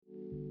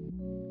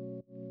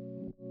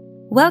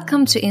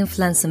Welcome to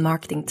Influencer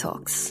Marketing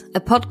Talks, a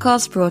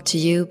podcast brought to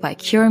you by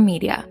Cure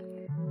Media,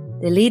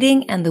 the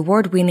leading and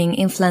award-winning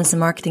influencer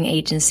marketing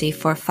agency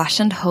for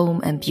fashion,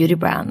 home, and beauty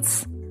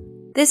brands.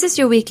 This is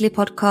your weekly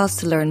podcast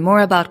to learn more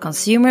about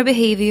consumer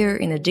behavior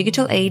in a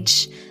digital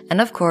age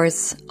and, of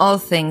course, all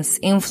things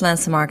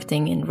influencer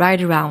marketing in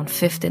right around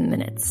 15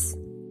 minutes.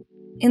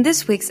 In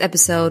this week's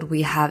episode,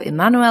 we have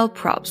Emmanuel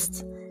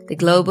Probst, the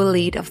global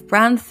lead of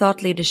brand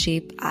thought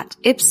leadership at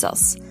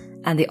Ipsos,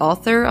 and the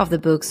author of the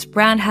books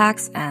Brand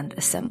Hacks and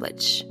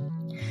Assemblage.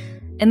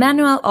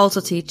 Emmanuel also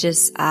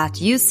teaches at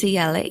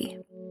UCLA.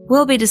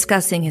 We'll be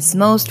discussing his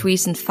most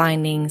recent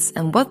findings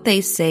and what they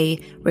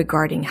say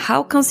regarding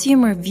how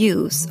consumer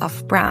views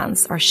of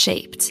brands are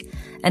shaped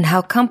and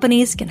how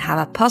companies can have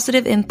a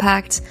positive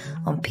impact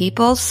on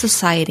people,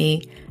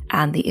 society,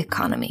 and the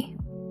economy.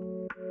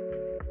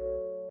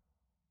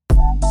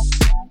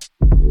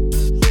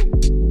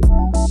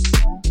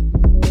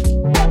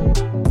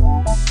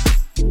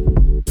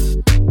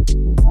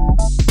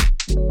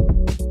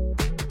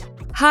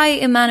 Hi,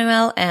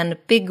 Emmanuel, and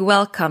big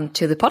welcome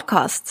to the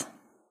podcast.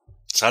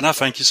 Sana,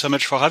 thank you so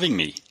much for having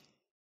me.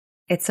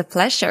 It's a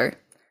pleasure.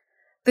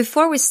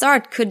 Before we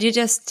start, could you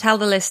just tell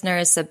the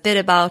listeners a bit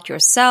about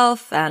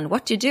yourself and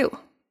what you do?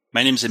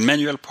 My name is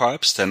Emmanuel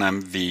Probst, and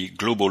I'm the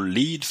global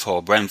lead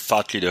for brand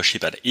thought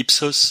leadership at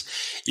Ipsos.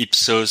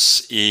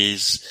 Ipsos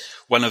is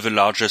one of the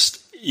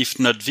largest, if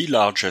not the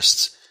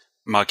largest,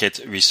 market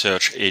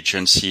research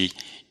agency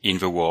in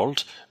the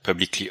world,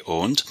 publicly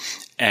owned.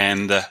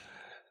 And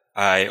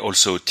I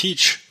also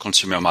teach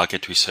consumer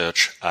market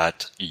research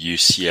at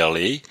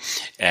UCLA,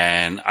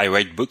 and I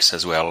write books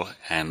as well.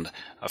 And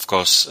of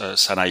course,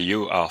 Sana,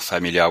 you are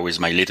familiar with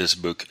my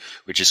latest book,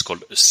 which is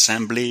called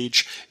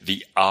Assemblage,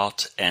 The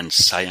Art and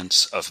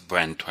Science of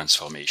Brand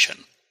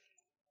Transformation.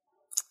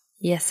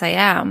 Yes, I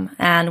am.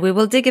 And we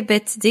will dig a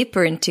bit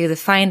deeper into the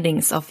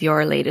findings of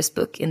your latest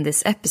book in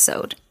this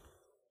episode.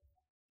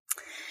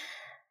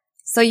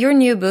 So your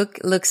new book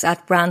looks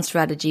at brand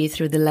strategy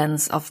through the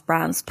lens of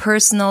brands'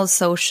 personal,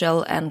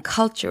 social, and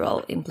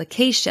cultural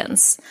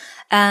implications.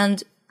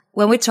 And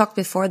when we talked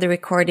before the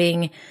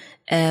recording,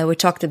 we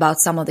talked about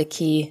some of the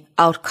key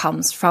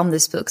outcomes from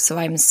this book. So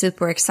I'm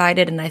super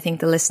excited, and I think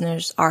the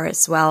listeners are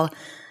as well.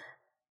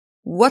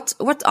 What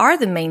are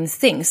the main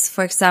things,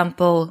 for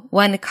example,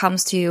 when it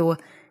comes to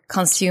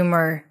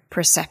consumer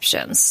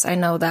perceptions? I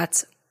know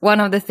that one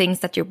of the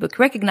things that your book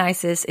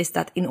recognizes is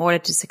that in order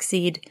to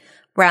succeed,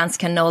 brands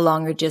can no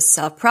longer just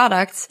sell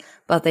products,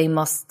 but they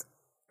must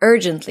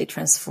urgently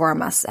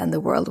transform us and the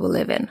world we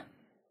live in.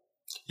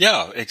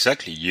 Yeah,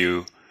 exactly.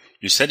 You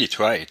said it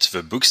right.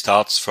 The book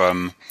starts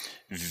from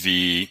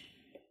the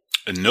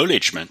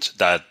acknowledgement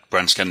that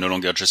brands can no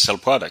longer just sell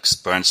products.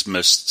 Brands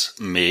must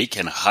make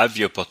and have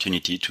the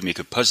opportunity to make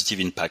a positive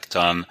impact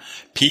on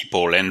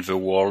people and the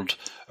world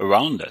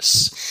around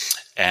us.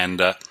 And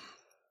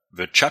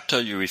the chapter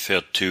you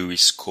referred to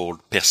is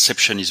called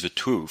Perception is the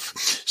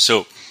Truth.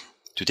 So,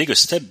 to take a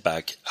step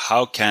back,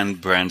 how can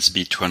brands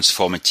be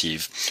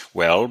transformative?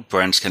 Well,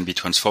 brands can be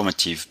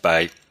transformative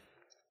by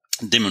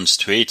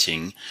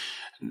demonstrating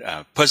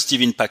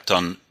positive impact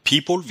on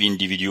people, the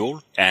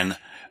individual, and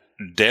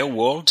their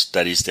world,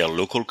 that is their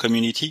local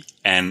community,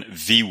 and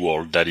the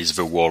world, that is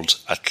the world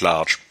at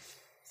large.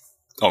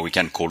 Or we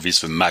can call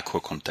this the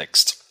macro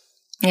context.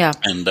 Yeah.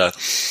 And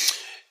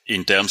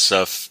in terms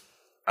of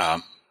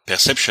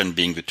perception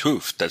being the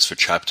truth, that's the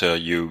chapter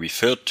you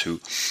referred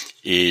to,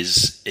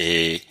 is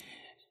a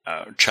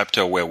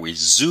chapter where we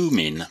zoom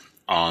in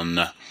on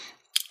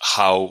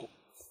how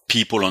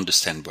people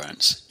understand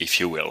brands, if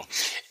you will.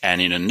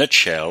 And in a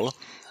nutshell,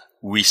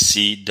 we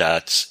see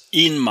that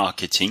in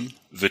marketing,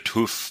 the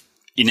truth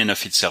in and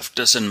of itself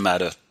doesn't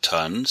matter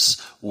tons.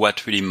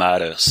 What really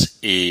matters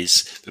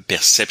is the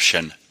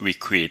perception we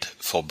create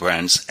for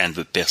brands and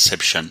the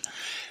perception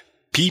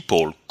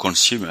people,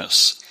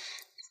 consumers,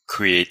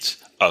 create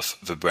of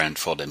the brand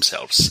for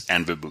themselves.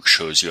 And the book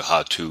shows you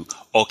how to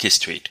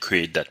orchestrate,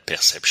 create that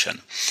perception.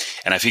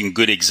 And I think a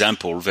good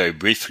example, very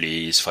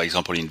briefly, is, for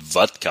example, in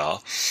vodka,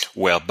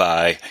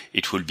 whereby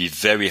it will be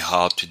very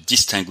hard to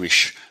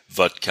distinguish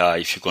vodka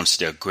if you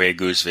consider Grey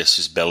Goose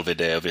versus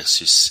Belvedere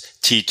versus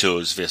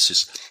Tito's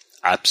versus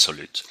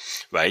Absolut,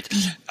 right?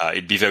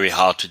 It'd be very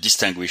hard to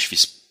distinguish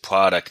this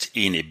product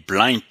in a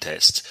blind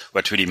test.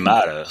 What really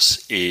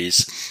matters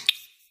is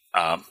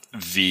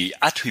the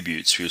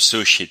attributes we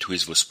associate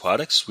with those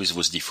products, with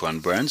those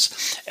different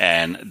brands,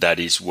 and that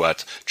is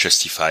what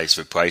justifies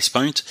the price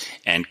point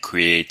and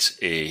create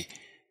a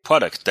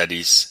product that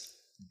is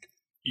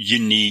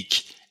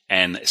unique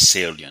and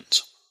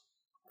salient.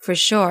 For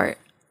sure.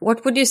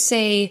 What would you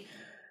say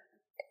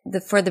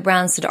for the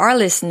brands that are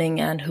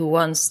listening and who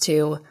wants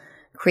to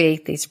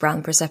create these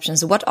brand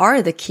perceptions? What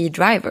are the key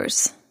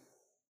drivers?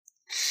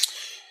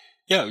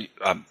 Yeah,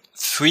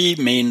 three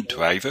main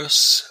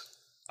drivers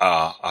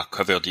are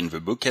covered in the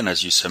book, and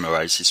as you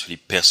summarize, it's really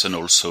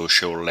personal,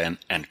 social,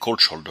 and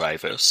cultural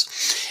drivers.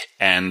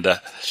 And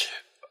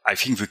I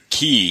think the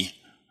key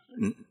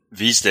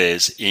these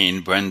days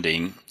in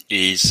branding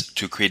is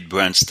to create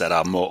brands that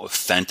are more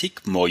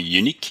authentic, more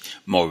unique,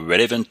 more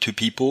relevant to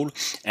people,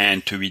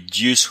 and to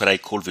reduce what I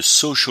call the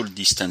social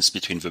distance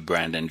between the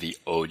brand and the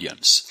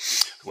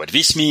audience. What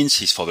this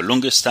means is for the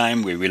longest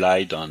time, we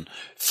relied on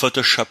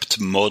photoshopped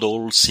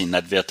models in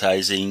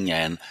advertising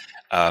and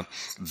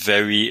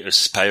very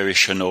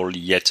aspirational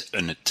yet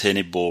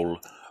unattainable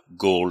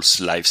goals,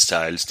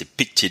 lifestyles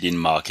depicted in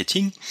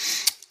marketing.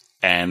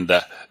 And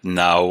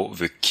now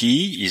the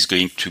key is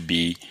going to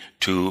be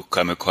to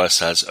come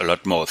across as a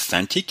lot more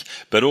authentic,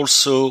 but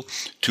also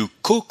to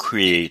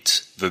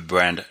co-create the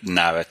brand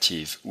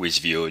narrative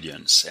with the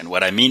audience. And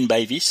what I mean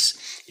by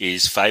this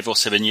is 5 or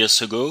 7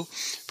 years ago,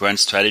 brand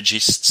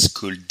strategists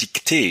could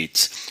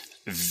dictate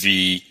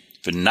the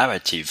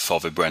narrative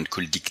for the brand,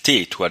 could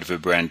dictate what the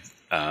brand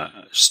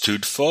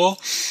stood for.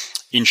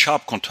 In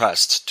sharp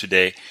contrast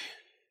today,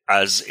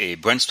 as a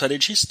brand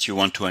strategist, you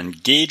want to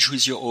engage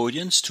with your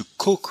audience to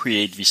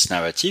co-create this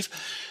narrative.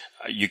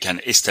 You can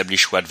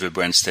establish what the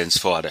brand stands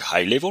for at a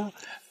high level.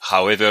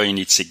 However, in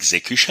its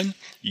execution,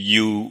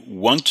 you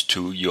must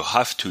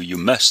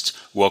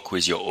work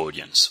with your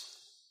audience.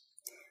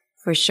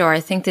 For sure.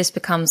 I think this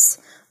becomes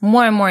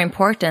more and more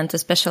important,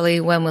 especially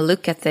when we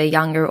look at the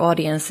younger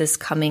audiences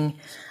coming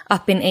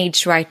up in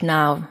age right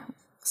now,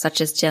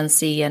 such as Gen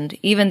Z and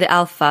even the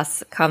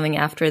alphas coming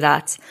after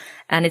that.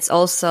 And it's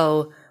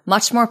also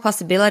much more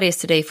possibilities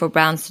today for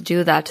brands to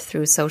do that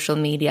through social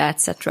media,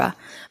 etc.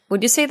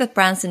 Would you say that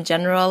brands in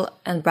general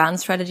and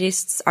brand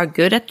strategists are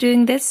good at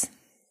doing this?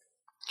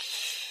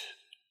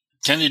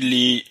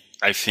 Candidly,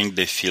 I think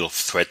they feel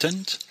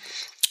threatened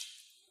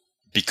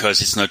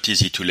because it's not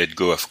easy to let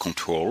go of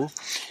control.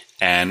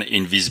 And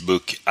in this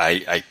book,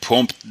 I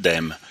prompt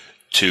them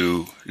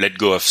to let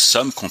go of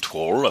some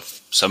control,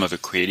 of some of the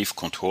creative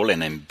control,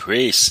 and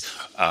embrace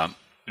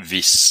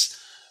this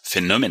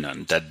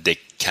phenomenon that they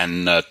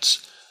cannot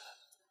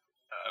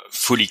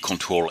fully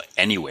control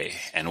anyway.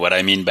 And what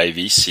I mean by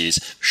this is,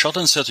 short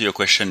answer to your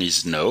question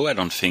is no. I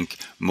don't think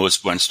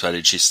most brand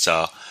strategists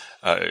are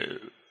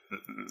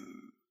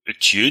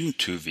attuned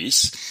to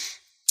this,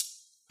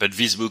 but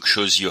this book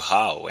shows you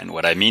how. And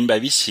what I mean by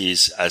this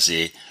is, as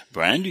a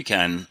brand, you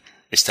can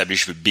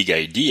establish the big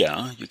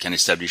idea, you can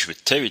establish the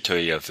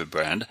territory of the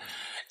brand,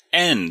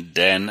 and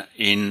then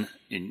in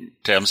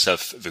terms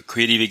of the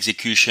creative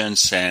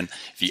executions and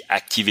the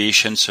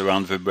activations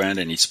around the brand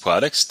and its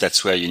products,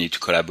 that's where you need to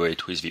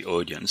collaborate with the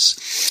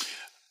audience.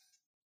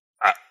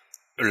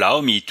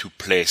 Allow me to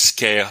play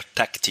scare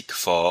tactic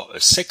for a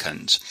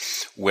second,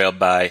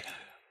 whereby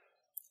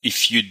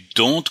if you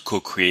don't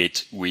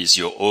co-create with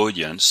your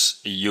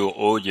audience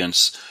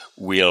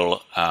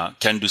will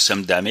can do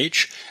some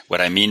damage. What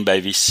I mean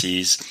by this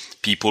is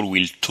people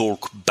will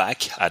talk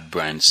back at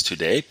brands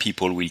today.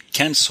 People will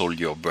cancel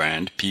your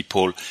brand.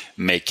 People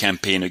may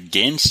campaign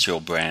against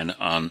your brand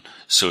on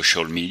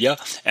social media.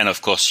 And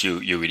of course, you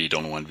really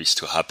don't want this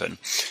to happen.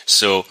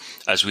 So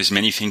as with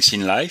many things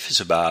in life, it's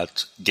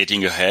about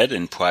getting ahead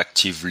and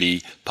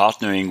proactively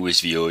partnering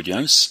with the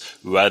audience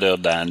rather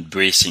than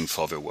bracing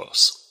for the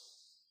worst.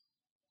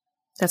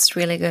 That's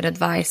really good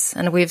advice.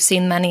 And we've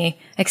seen many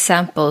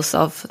examples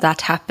of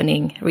that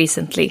happening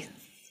recently.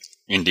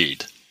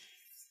 Indeed.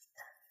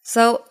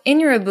 So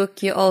in your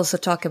book, you also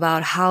talk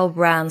about how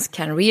brands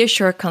can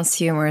reassure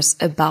consumers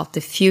about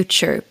the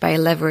future by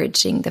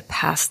leveraging the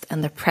past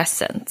and the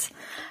present.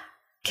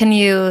 Can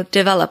you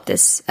develop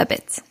this a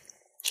bit?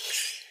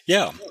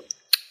 Yeah.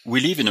 We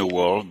live in a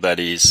world that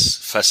is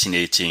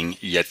fascinating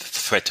yet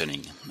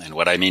threatening. And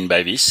what I mean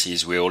by this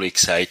is we're all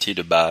excited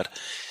about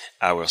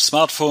our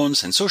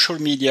smartphones and social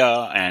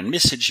media and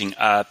messaging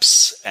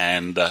apps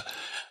and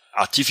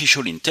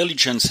artificial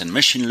intelligence and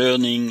machine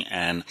learning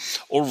and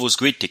all those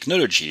great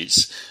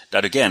technologies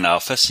that, again, are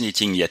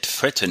fascinating yet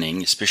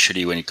threatening,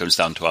 especially when it comes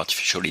down to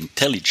artificial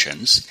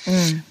intelligence.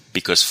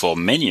 Because for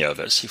many of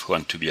us, if we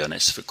want to be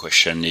honest, the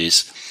question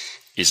is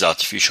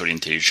artificial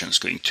intelligence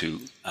going to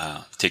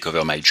take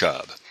over my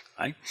job?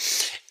 Right?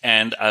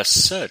 And as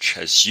such,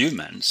 as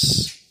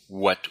humans,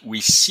 what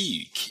we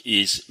seek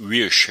is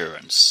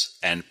reassurance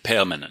and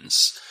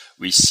permanence.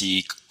 We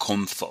seek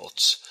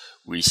comfort.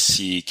 We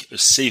seek a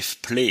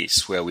safe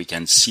place where we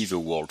can see the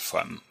world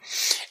from.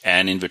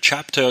 And in the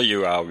chapter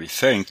you are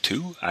referring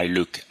to, I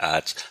look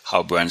at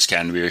how brands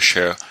can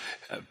reassure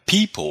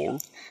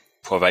people,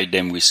 provide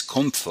them with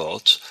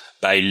comfort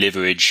by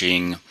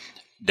leveraging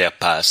their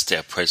past,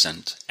 their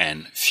present,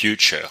 and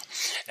future.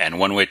 And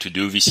one way to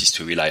do this is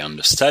to rely on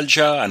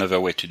nostalgia. Another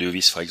way to do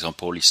this, for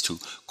example, is to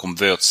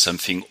convert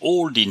something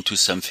old into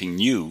something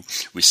new.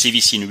 We see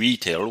this in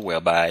retail,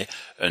 whereby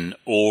an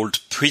old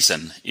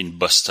prison in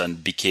Boston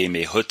became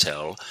a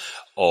hotel,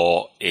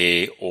 or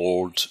a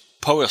old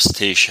power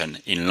station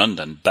in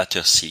London,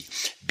 Battersea,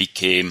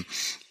 became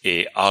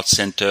a art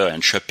center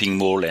and shopping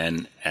mall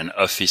and an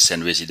office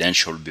and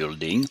residential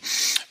building.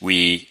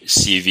 We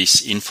see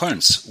this in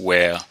France,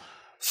 where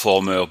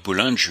former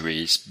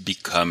boulangeries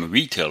become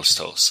retail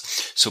stores.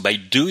 So by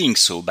doing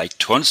so, by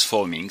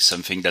transforming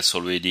something that's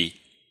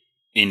already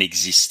in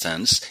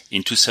existence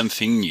into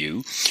something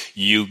new.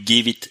 You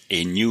give it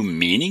a new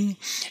meaning,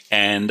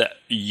 and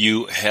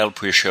you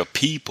help reassure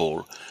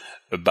people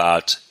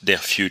about their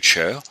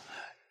future,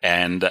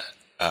 and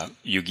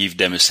you give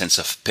them a sense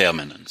of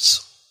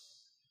permanence.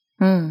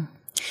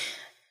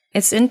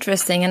 It's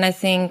interesting, and I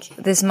think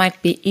this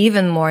might be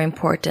even more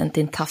important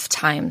in tough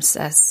times,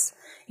 as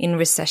in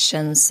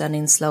recessions and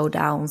in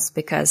slowdowns,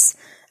 because,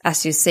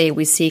 as you say,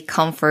 we see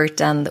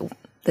comfort and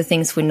the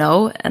things we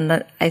know.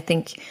 And I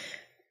think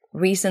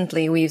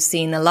recently we've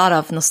seen a lot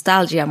of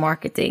nostalgia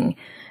marketing,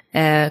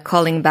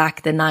 calling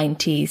back the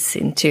 90s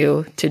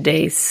into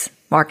today's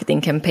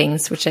marketing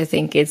campaigns, which I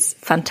think is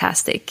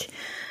fantastic.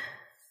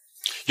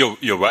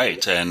 You're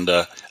right. And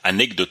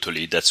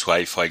anecdotally, that's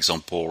why, for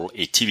example,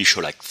 a TV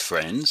show like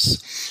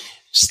Friends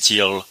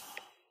still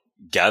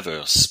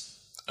gathers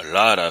a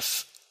lot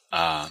of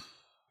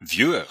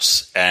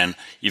viewers. And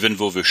even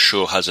though the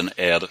show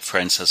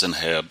Friends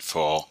hasn't aired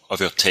for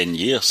over 10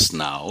 years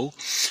now,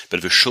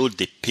 but the show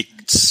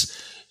depicts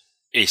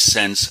a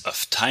sense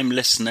of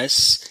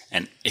timelessness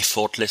and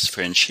effortless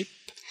friendship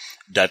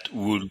that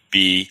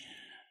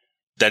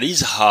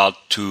is hard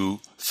to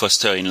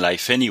foster in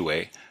life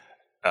anyway,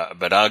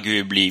 but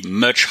arguably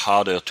much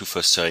harder to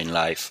foster in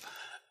life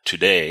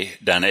today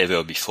than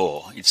ever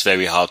before. It's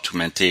very hard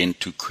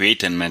to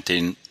create and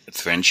maintain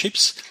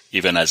friendships,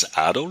 even as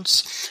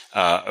adults,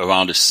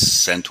 around a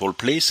central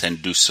place,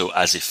 and do so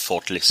as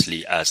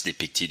effortlessly as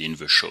depicted in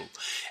the show.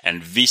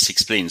 And this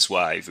explains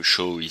why the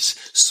show is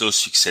so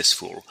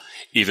successful,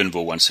 even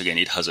though, once again,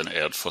 it hasn't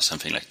aired for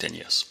something like 10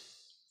 years.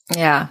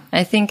 Yeah,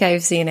 I think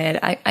I've seen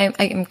it.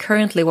 I'm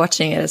currently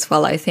watching it as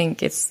well. I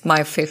think it's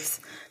my 5th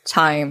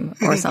time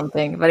or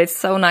something, but it's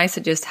so nice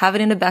to just have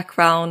it in the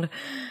background.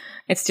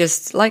 It's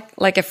just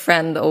like a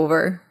friend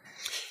over.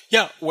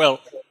 Yeah, well,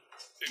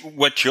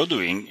 what you're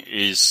doing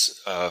is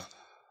a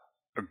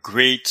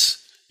great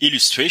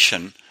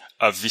illustration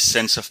of this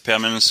sense of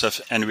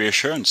permanence and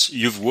reassurance.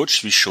 You've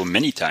watched this show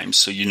many times,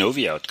 so you know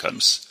the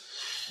outcomes.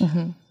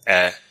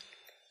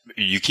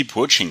 You keep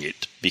watching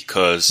it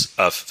because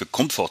of the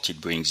comfort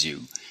it brings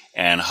you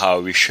and how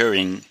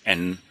reassuring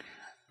and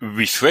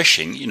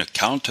refreshing, in a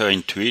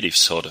counterintuitive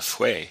sort of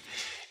way,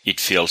 it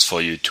feels for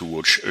you to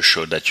watch a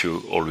show that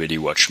you already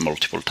watched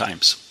multiple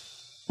times.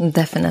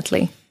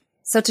 Definitely.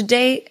 So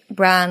today,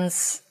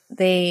 brands,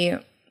 they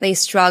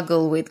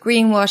struggle with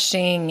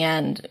greenwashing,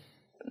 and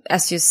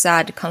as you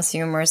said,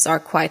 consumers are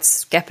quite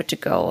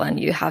skeptical, and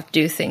you have to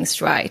do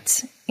things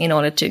right in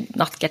order to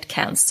not get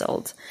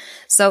cancelled.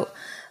 So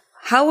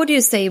how would you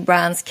say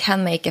brands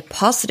can make a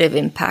positive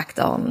impact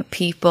on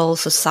people,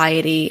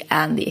 society,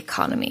 and the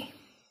economy?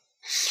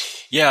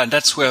 Yeah,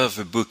 that's where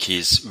the book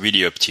is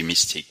really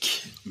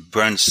optimistic.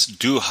 Brands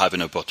do have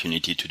an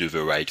opportunity to do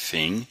the right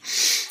thing.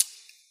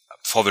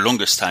 For the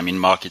longest time in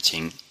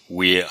marketing,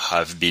 we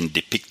have been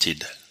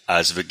depicted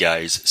as the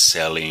guys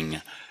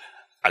selling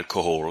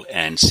alcohol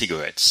and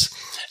cigarettes.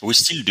 We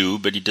still do,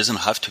 but it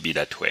doesn't have to be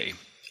that way.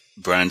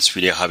 Brands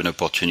really have an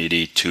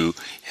opportunity to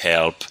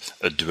help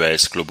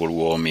address global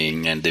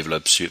warming and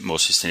develop more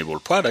sustainable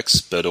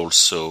products, but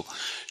also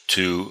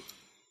to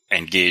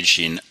engage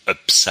in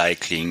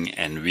upcycling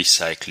and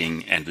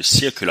recycling and the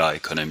circular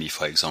economy,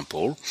 for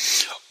example.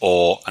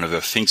 Or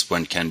another thing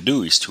one can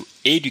do is to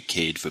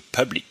educate the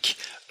public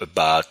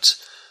about,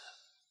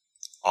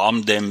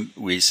 arm them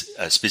with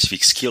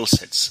specific skill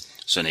sets.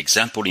 So an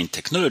example in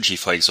technology,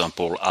 for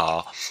example,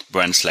 are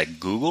brands like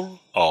Google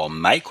or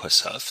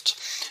Microsoft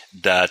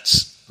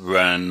that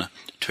run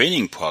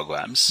training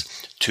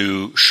programs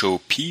to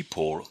show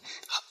people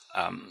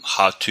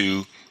how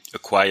to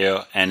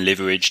acquire and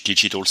leverage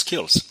digital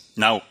skills.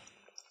 Now,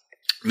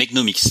 make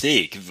no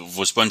mistake,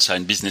 those brands are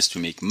in business to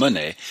make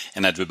money,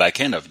 and at the back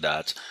end of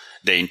that,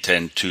 they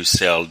intend to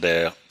sell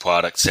their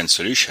products and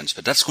solutions,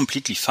 but that's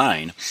completely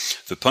fine.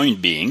 The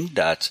point being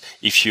that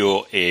if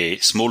you're a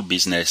small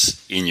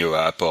business in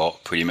Europe or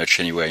pretty much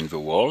anywhere in the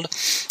world,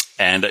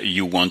 and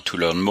you want to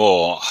learn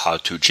more how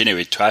to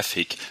generate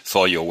traffic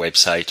for your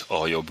website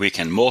or your brick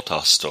and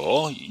mortar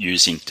store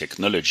using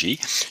technology,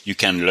 you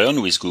can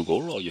learn with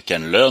Google or you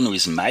can learn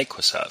with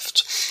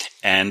Microsoft.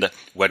 And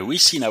what we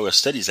see in our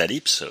studies at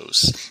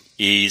Ipsos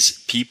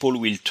is people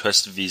will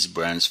trust these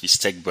brands, these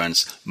tech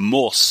brands,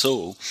 more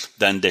so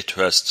than they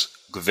trust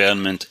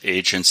government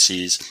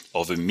agencies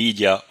or the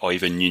media or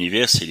even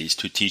universities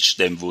to teach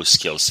them those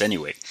skills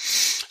anyway.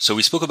 So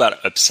we spoke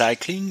about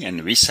upcycling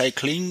and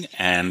recycling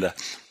and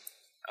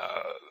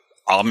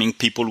arming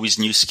people with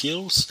new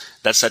skills.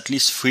 That's at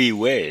least 3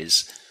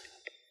 ways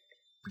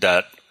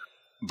that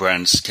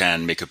brands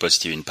can make a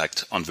positive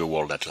impact on the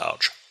world at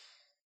large.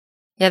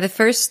 Yeah, the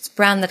first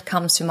brand that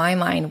comes to my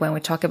mind when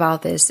we talk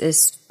about this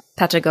is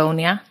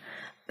Patagonia.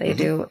 They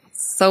do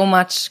so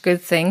much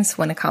good things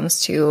when it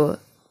comes to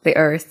the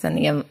earth and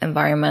the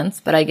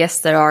environment. But I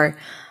guess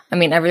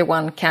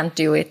everyone can't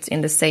do it in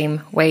the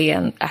same way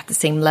and at the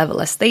same level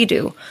as they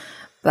do.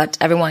 But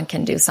everyone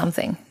can do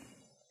something.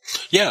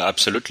 Yeah,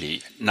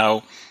 absolutely.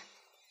 Now,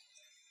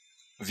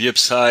 the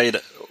upside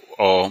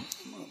or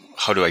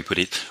how do I put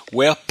it?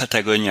 Where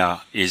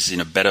Patagonia is in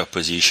a better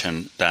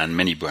position than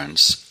many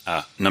brands.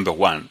 Number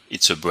one,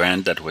 it's a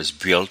brand that was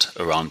built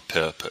around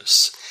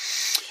purpose.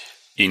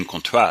 In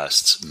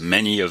contrast,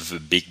 many of the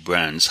big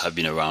brands have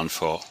been around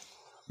for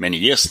many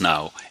years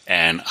now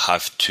and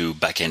have to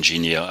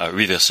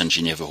reverse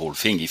engineer the whole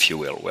thing, if you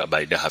will,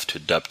 whereby they have to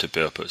adopt a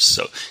purpose.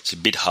 So it's a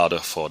bit harder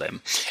for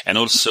them. And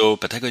also,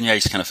 Patagonia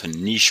is kind of a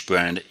niche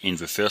brand in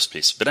the first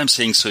place, but I'm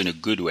saying so in a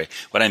good way.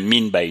 What I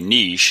mean by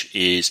niche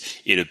is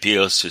it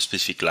appeals to a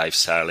specific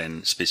lifestyle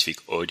and specific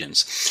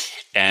audience.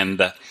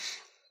 And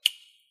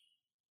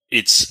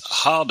it's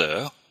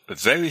harder,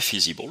 very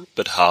feasible,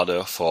 but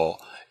harder for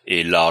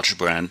a large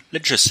brand,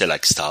 let's just say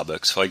like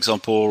Starbucks, for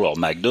example, or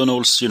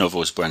McDonald's. You know,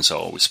 those brands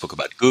we spoke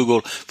about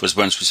Google, those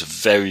brands with a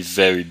very,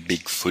 very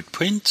big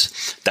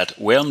footprint that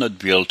were not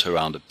built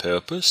around a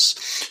purpose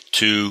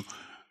to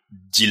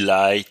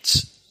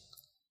delight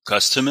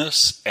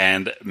customers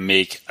and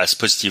make as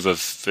positive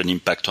of an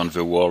impact on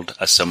the world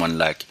as someone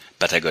like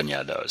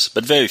Patagonia does,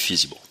 but very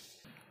feasible.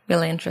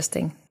 Really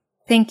interesting.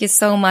 Thank you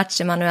so much,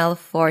 Emmanuel,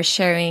 for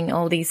sharing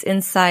all these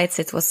insights.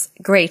 It was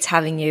great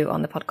having you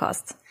on the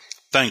podcast.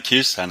 Thank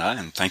you, Sana,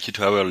 and thank you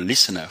to our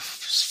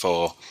listeners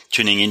for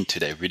tuning in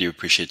today. Really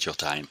appreciate your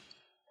time.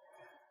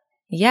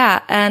 Yeah,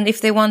 and if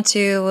they want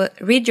to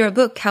read your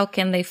book, how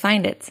can they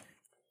find it?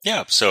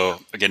 Yeah,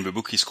 so again, the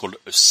book is called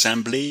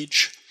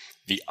Assemblage,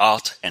 The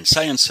Art and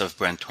Science of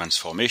Brand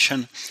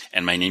Transformation,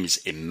 and my name is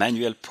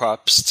Emmanuel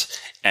Probst,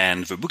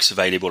 and the book's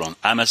available on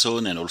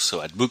Amazon and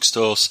also at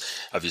bookstores.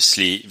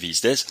 Obviously,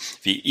 these days,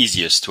 the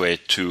easiest way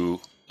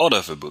to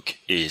order the book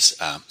is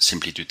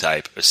simply to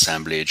type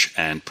Assemblage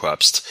and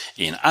Probst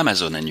in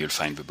Amazon and you'll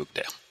find the book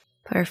there.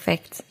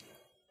 Perfect.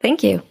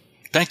 Thank you.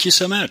 Thank you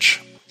so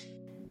much.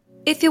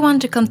 If you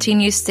want to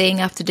continue staying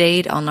up to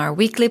date on our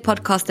weekly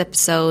podcast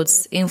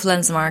episodes,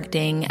 influence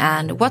marketing,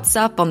 and what's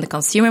up on the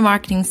consumer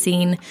marketing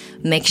scene,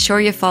 make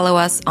sure you follow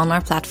us on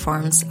our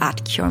platforms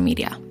at Cure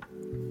Media.